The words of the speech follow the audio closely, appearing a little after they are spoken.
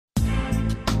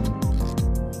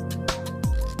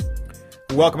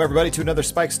Welcome everybody to another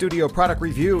Spike Studio product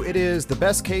review. It is the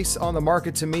best case on the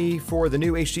market to me for the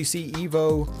new HTC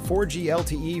EVO 4G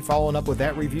LTE. Following up with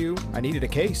that review, I needed a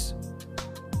case.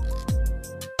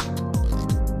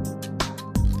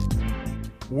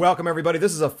 Welcome everybody.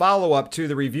 This is a follow-up to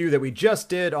the review that we just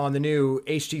did on the new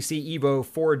HTC EVO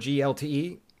 4G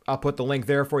LTE. I'll put the link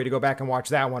there for you to go back and watch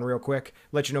that one real quick,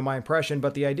 let you know my impression.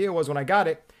 But the idea was when I got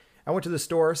it, I went to the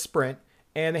store, Sprint,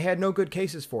 and they had no good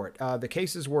cases for it. The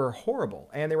cases were horrible,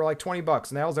 and they were like 20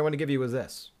 bucks. And the all I want to give you was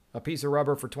this, a piece of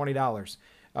rubber for $20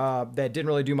 that didn't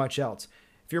really do much else.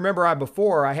 If you remember,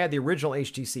 before I had the original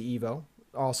HTC EVO,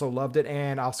 also loved it,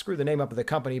 and I'll screw the name up of the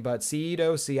company, but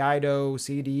Seidio,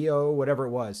 whatever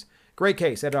it was. Great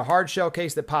case. It had a hard shell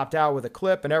case that popped out with a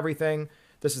clip and everything.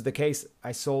 This is the case.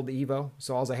 I sold the EVO,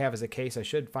 so all I have is a case. I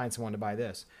should find someone to buy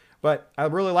this. But I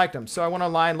really liked them, so I went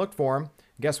online, looked for them.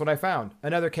 Guess what I found?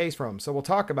 Another case from them. So we'll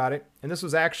talk about it. And this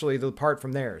was actually the part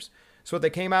from theirs. So what they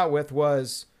came out with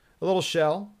was a little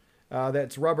shell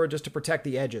that's rubber just to protect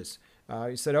the edges.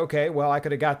 You said, okay, well, I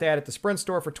could have got that at the Sprint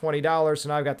store for $20, so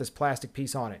now I've got this plastic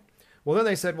piece on it. Well, then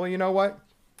they said, well, you know what?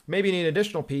 Maybe you need an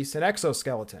additional piece, an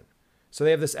exoskeleton. So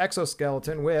they have this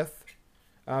exoskeleton with,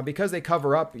 because they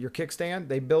cover up your kickstand,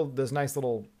 they build this nice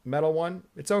little metal one.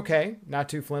 It's okay. Not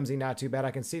too flimsy, not too bad.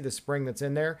 I can see the spring that's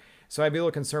in there. So I'd be a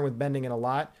little concerned with bending it a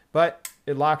lot, but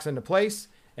it locks into place.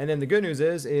 And then the good news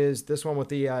is this one with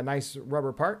the nice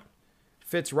rubber part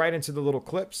fits right into the little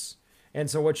clips. And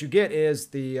so what you get is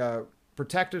the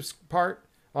protective part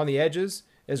on the edges,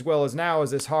 as well as now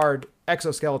is this hard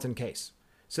exoskeleton case.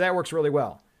 So that works really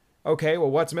well. Okay,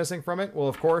 well, what's missing from it? Well,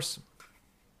 of course,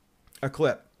 a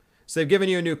clip. So they've given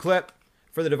you a new clip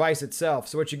for the device itself.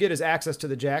 So what you get is access to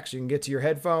the jacks. You can get to your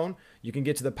headphone. You can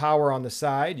get to the power on the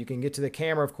side. You can get to the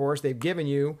camera, of course. They've given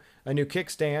you a new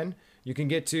kickstand. You can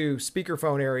get to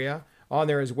speakerphone area on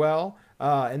there as well.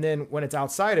 And then when it's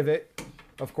outside of it,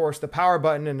 of course, the power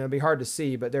button, and it'll be hard to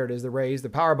see, but there it is, the raise. The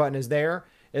power button is there,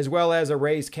 as well as a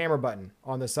raised camera button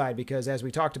on the side, because as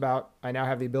we talked about, I now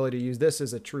have the ability to use this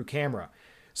as a true camera.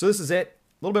 So this is it.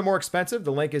 A little bit more expensive.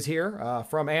 The link is here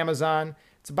from Amazon.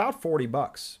 It's about 40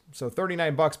 bucks, so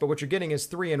 39 bucks, but what you're getting is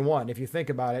 3-in-1. If you think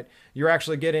about it, you're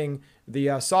actually getting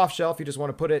the soft shell if you just want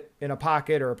to put it in a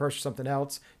pocket or a purse or something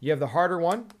else. You have the harder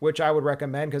one, which I would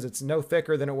recommend because it's no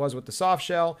thicker than it was with the soft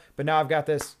shell, but now I've got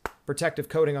this protective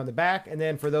coating on the back, and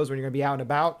then for those when you're going to be out and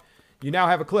about, you now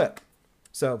have a clip.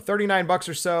 So 39 bucks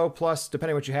or so, plus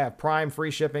depending what you have, Prime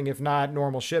free shipping. If not,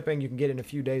 normal shipping. You can get it in a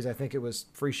few days. I think it was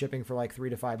free shipping for like 3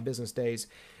 to 5 business days.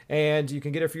 And you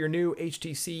can get it for your new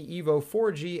HTC EVO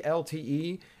 4G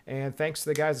LTE. And thanks to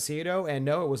the guys at Seidio. And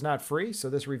no, it was not free. So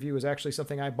this review is actually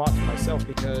something I bought for myself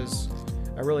because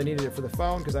I really needed it for the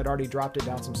phone because I'd already dropped it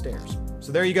down some stairs.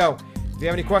 So there you go. If you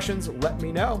have any questions, let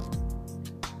me know.